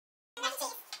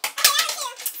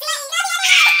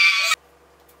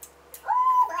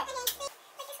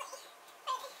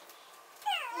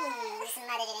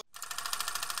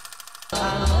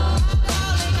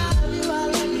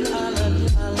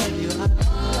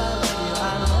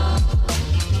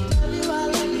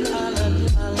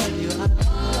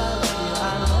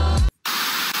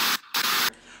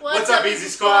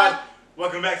Squad.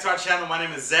 Welcome back to our channel. My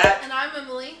name is Zach. And I'm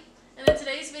Emily. And in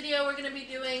today's video, we're going to be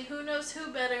doing Who Knows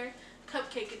Who Better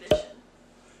Cupcake Edition.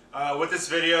 With this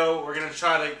video, we're going to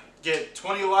try to get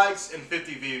 20 likes and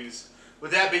 50 views. With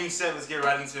that being said, let's get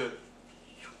right into it.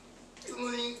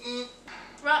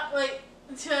 Wait,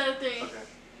 2 out of 3. Okay.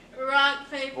 Rock,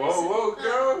 paper, whoa,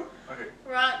 girl. Okay.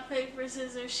 Rock, paper,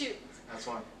 scissors, shoot. That's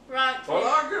one. Rock, paper, hold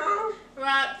on, girl.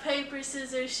 Rock, paper,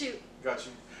 scissors, shoot. Got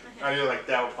you. Okay. I do like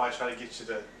that. We'll probably try to get you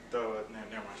to throw it.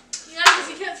 Never mind. Yeah, because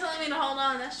you kept telling me to hold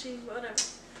on. That's cheating, but whatever.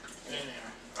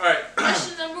 Alright.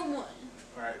 Question number 1.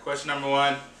 Alright, question number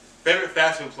 1. Favorite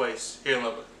fast food place here in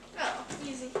Lubbock? Oh,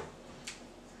 easy.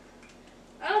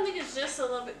 I don't think it's just a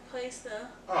Lubbock place, though.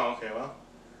 Oh, okay, well.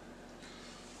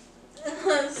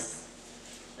 Unless...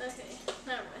 Okay,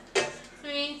 never mind.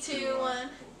 3, 2, 1.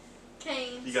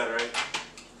 Cane's. You got it right.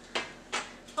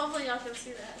 Hopefully y'all can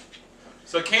see that.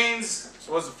 So Cane's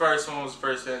was the first one. Was the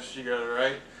first answer. You got it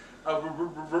right.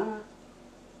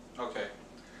 Okay.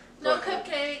 No,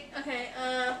 Cupcake. Okay,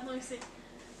 let me see.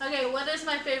 Okay, what is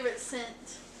my favorite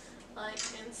scent? Like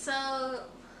in soap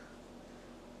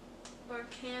or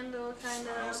candle, kind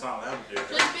of. No, it's not that big.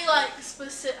 Just be like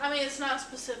specific. I mean, it's not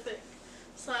specific.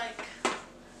 It's like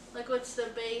what's the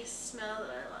base smell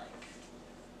that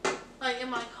I like? Like in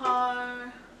my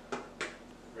car.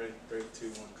 Ready, 3, 2,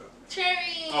 1, go.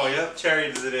 Cherry. Oh, yep,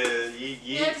 cherries it is.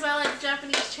 Yeah, because I like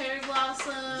Japanese cherry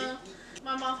blossom.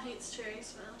 My mom hates cherry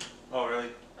smell. Oh, really?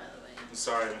 By the way. I'm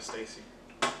sorry, Miss Stacy.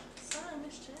 Sorry,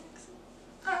 Miss Jackson.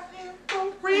 I am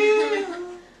for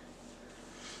real.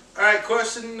 Alright,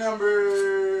 question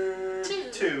number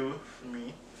 2 for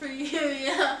me. For you,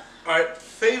 yeah. Alright,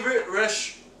 favorite I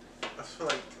feel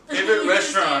like favorite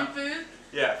restaurant. Food?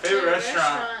 Yeah, favorite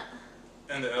restaurant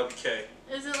in the LBK.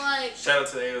 Is it like... Shout out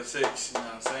to the 806, you know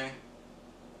what I'm saying?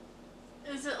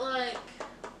 Is it like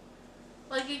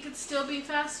it could still be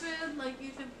fast food? Like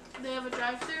they have a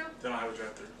drive-thru? They don't have a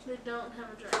drive-thru. They don't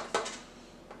have a drive-thru.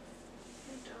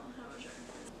 They don't have a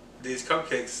drive-thru. These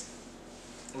cupcakes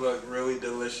look really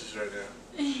delicious right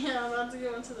now. Yeah, I'm about to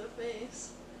go into the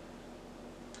face.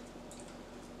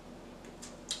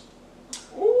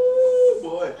 Ooh,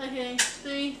 boy. Okay,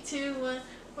 3, 2, 1.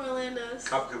 Orlando's.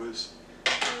 Caboose.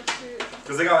 Oh, shoot.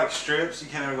 Because they got like strips. You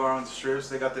can't ever go around with the strips.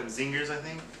 They got them zingers, I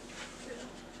think.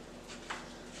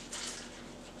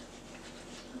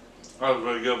 That was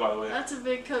really good, by the way. That's a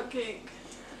big cupcake.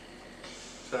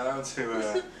 Shout out to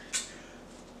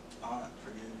Aunt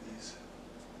for getting these.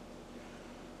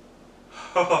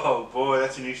 Oh boy,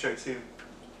 that's a new shirt too.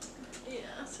 Yeah,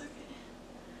 that's okay.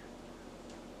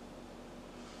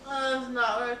 That's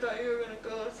not where I thought you were gonna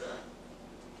go with that.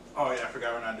 Oh yeah, I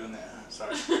forgot we're not doing that.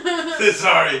 Sorry.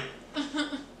 Sorry.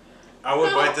 I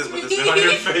would bite this, but this is on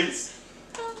your face.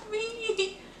 Help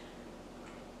me.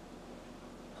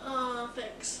 Oh,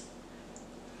 thanks.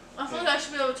 I feel like I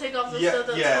should be able to take off the stuff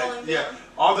that's falling down.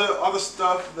 All the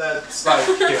stuff that's like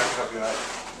here, I can help you out.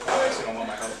 I actually don't want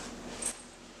my help.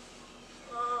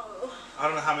 Oh. I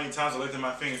don't know how many times I looked at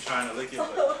my finger trying to lick it,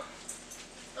 but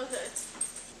okay.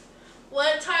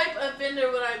 What type of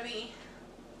bender would I be?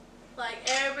 Like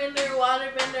air bender, water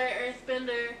bender, earth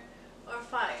bender, or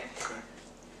fire? okay.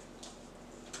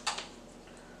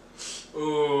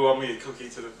 Ooh, I'm gonna get cookie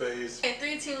to the face. Okay,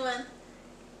 3, 2, 1.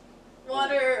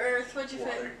 Water or earth? What'd you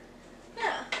pick?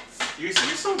 Yeah. You're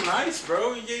so nice,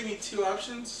 bro. You gave me 2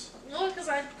 options. Well, because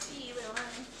I pee either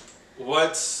one.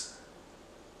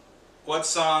 What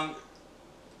song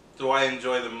do I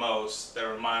enjoy the most that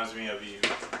reminds me of you?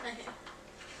 Okay.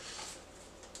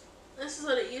 This is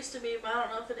what it used to be, but I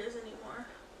don't know if it is anymore.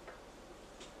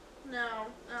 Now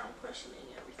I'm questioning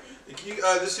everything.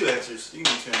 There's 2 answers. You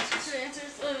can give me 2 answers. 2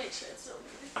 answers? Let me make sure it's still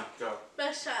good. Go.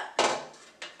 Best shot.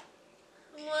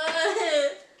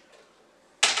 What?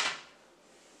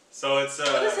 So it's what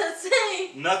does that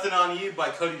say? Nothing on You by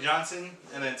Cody Johnson,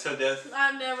 and then Till Death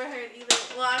I've never heard either.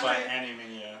 Well, by Annie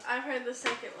Mineo. I've heard the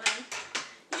second one.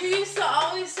 You used to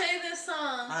always say this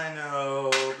song. I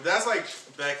know. But that's like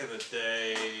back in the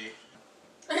day.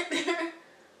 Right there.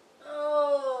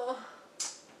 Oh.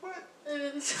 What? What?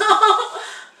 Oh.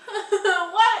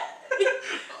 What?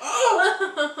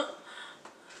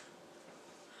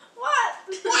 What?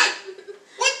 What?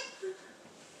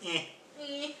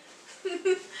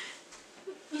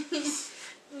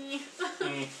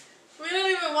 We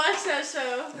don't even watch that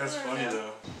show. That's funny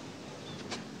though.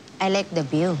 I like the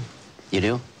view. You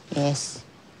do? Yes.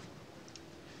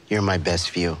 You're my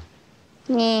best view.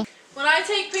 Yeah. When I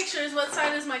take pictures, what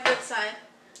side is my good side?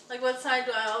 Like, what side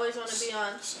do I always want to be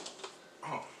on?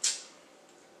 Oh.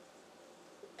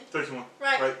 31.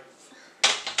 Right.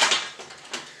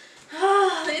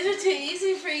 These are too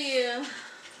easy for you.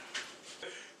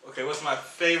 Okay, what's my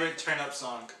favorite turn up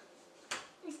song?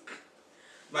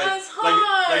 That's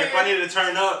hard. Like if I needed to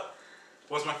turn up,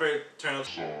 what's my favorite turn up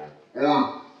song?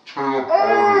 Or turn up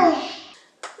artist.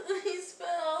 Let me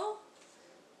spell.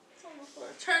 It's on the floor.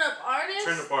 Turn up artist?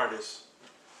 Turn up artist.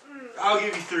 I'll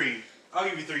give you three. I'll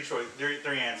give you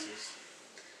three answers.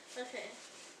 Okay.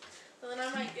 Well, then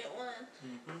I might get one.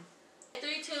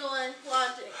 3, 2, 1.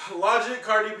 Logic. Logic,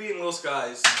 Cardi B, and Lil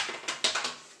Skies.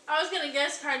 I was gonna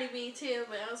guess Cardi B too,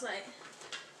 but I was like,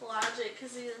 Logic,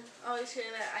 because you always hear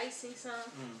that icy song.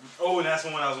 Oh, and that's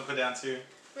the one I was gonna put down too.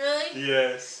 Really?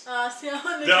 Yes. See, I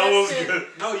wouldn't have That was guessed it. good.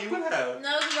 No, you would have.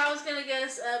 No, because I was gonna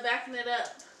guess Backing It Up.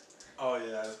 Oh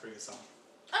yeah, that's a pretty good song.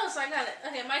 Oh, so I got it.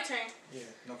 Okay, my turn. Yeah,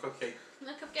 no cupcake.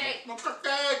 No cupcake. No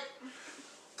cupcake.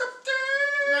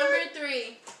 Cupcake. Number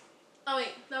 3. Oh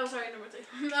wait, that was already number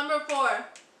 3. Number 4.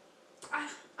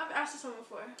 I've asked this one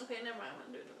before. Okay, never mind.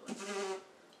 I'm gonna do another one.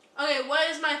 Okay, what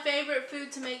is my favorite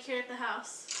food to make here at the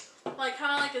house? Like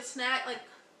kind of like a snack, like.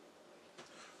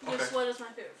 Just what is my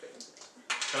favorite food?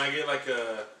 Can I get like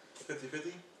a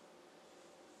 50-50?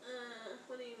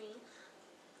 What do you mean?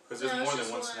 Because there's more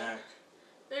than one snack.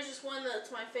 There's just one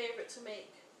that's my favorite to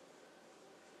make.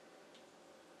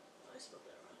 Oh, I spelled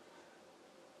that wrong.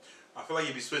 I feel like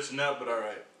you'd be switching up, but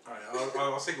alright. Alright,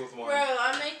 I'll stick with one. Bro,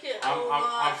 I make it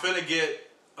I'm finna get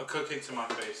a cupcake to my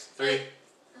face. 3.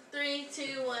 3,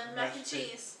 2, 1. Mac and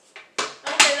cheese.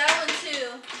 Okay, that one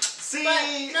too. See? But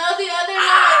no, the other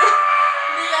night.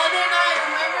 The other night,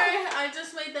 remember? I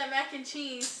just made that mac and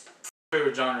cheese.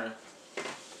 Favorite genre?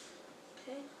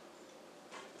 Okay.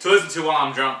 To listen to while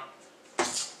I'm drunk.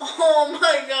 Oh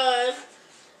my god.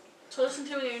 To listen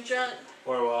to when you're drunk.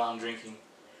 Or while I'm drinking.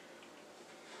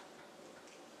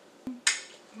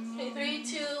 Okay, 3,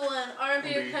 2, 1.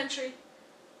 R&B or country?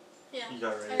 Yeah. You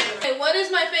got it right. Okay, what is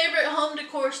my favorite home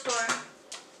decor store?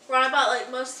 Where I bought like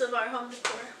most of our home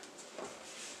decor.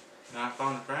 Not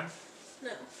phone a friend?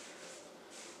 No.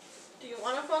 Do you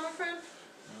want to phone a friend?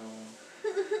 No.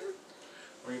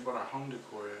 Where you bought our home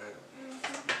decor at?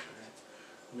 Okay.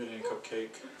 I'm getting a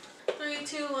cupcake. 3,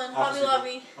 2, 1. Hobby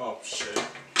Lobby. Oh shit.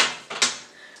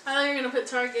 I thought you were gonna put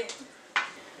Target.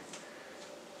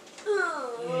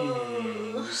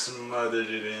 You smothered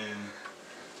it in.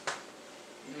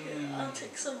 Yeah, I'll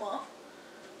take some off.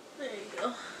 There you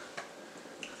go.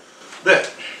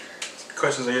 That.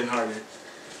 Questions are getting harder.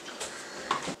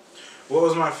 What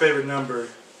was my favorite number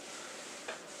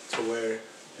to wear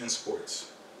in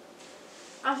sports?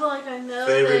 I feel like I know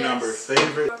Favorite this. number.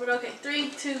 Favorite. But okay, 3,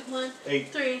 2, 1. 8.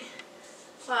 3.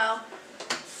 Wow.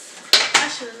 I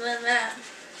should have done that.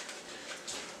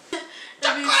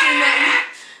 Have you seen that?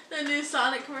 The new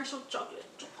Sonic commercial? Chocolate.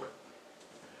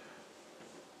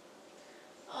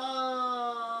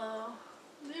 Oh.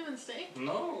 Did you even stay?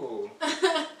 No.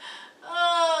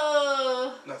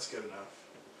 Oh. That's good enough.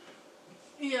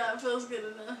 Yeah, it feels good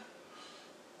enough.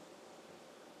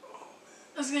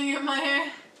 I was gonna get my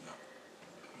hair. No.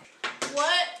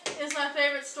 What is my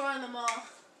favorite store in the mall?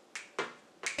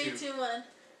 3, 2, 1.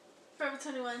 Forever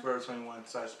 21. Forever 21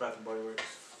 / Bath and Body Works.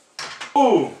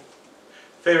 Ooh!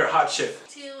 Favorite hot chip?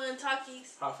 2, 1.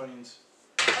 Takis. Hot Funyuns.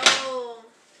 Oh.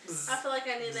 I feel like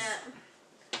I knew that.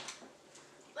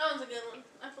 That one's a good one.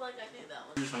 I feel like I knew that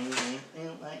one. Do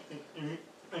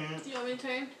you want me to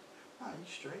turn? Ah, you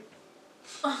straight?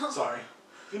 Sorry.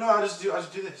 You know, I just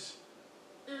do this.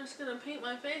 You're just gonna paint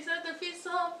my face. I have to be so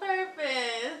on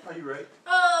purpose. Are you right?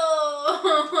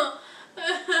 Oh.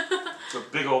 It's a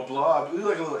big old blob. You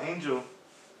look like a little angel.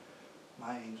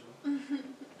 My angel.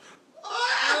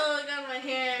 Oh, I got my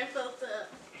hair. I felt that.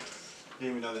 You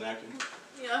didn't even know the napkin.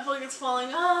 Yeah, I feel like it's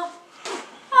falling off.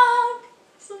 Ah,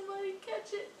 somebody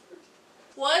catch it.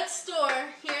 What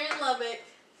store here in Lubbock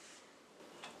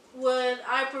would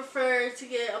I prefer to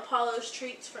get Apollo's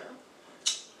treats from?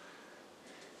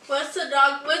 What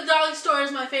dog store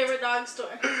is my favorite dog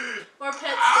store? Or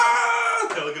pet store?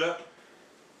 Can I look it up?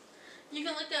 You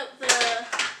can look up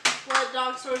what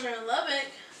dog stores are in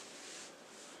Lubbock.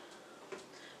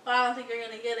 But I don't think you're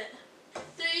gonna get it.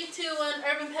 3, 2, 1.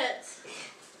 Urban Pets.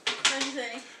 What do you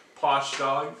say? Posh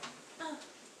Dog. Oh.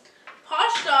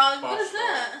 Posh Dog? What Posh is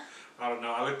that? I don't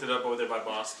know. I looked it up over there by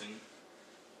Boston.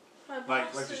 By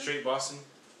Boston? Like the street Boston.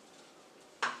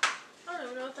 I don't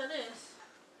even know what that is.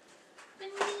 You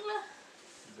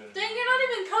better Dang, not. you're not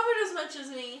even covered as much as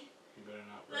me. You better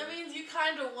not. That means you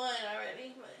kind of won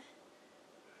already, but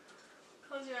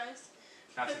close your eyes.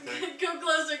 Count to 3. Come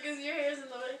closer because your hair's in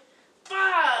the way.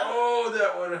 Bah! Oh,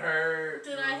 that would hurt.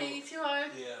 Did I hit you too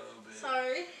hard? Yeah, a little bit.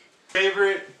 Sorry.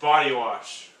 Favorite body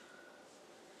wash?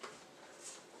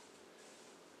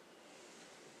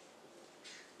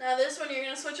 Now this one you're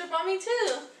going to switch up on me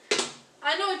too.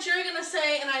 I know what you're gonna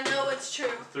say, and I know it's true.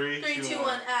 3, 2,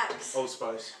 1, axe. Old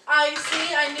Spice. I knew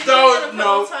you were gonna put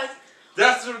Old Spice.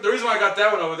 That's the reason why I got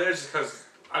that one over there, just because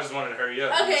I just wanted to hurry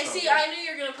up. Okay, see, I knew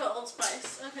you were gonna put Old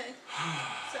Spice. Okay.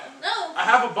 So, no. I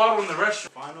have a bottle in the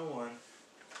restaurant. Final one.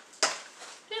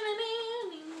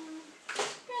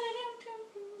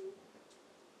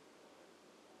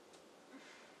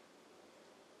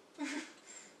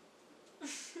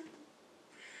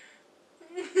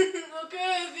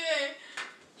 Okay.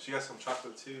 She got some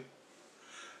chocolate too.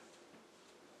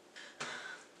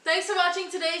 Thanks for watching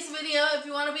today's video. If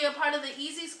you want to be a part of the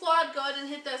Easy Squad, go ahead and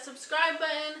hit that subscribe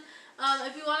button.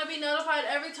 If you want to be notified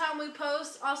every time we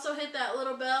post, also hit that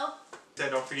little bell.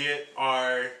 Don't forget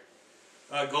our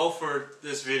goal for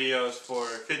this video is for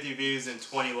 50 views and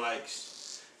 20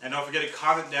 likes. And don't forget to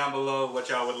comment down below what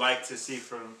y'all would like to see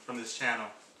from this channel.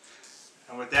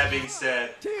 And with that being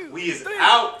said, we is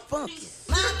out.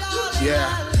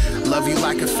 Yeah, love you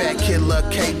like a fat kid love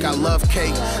cake. I love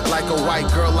cake like a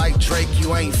white girl like Drake.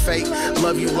 You ain't fake.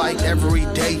 Love you like every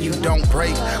day. You don't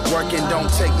break. Working don't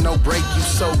take no break. You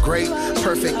so great,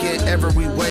 perfect in every way.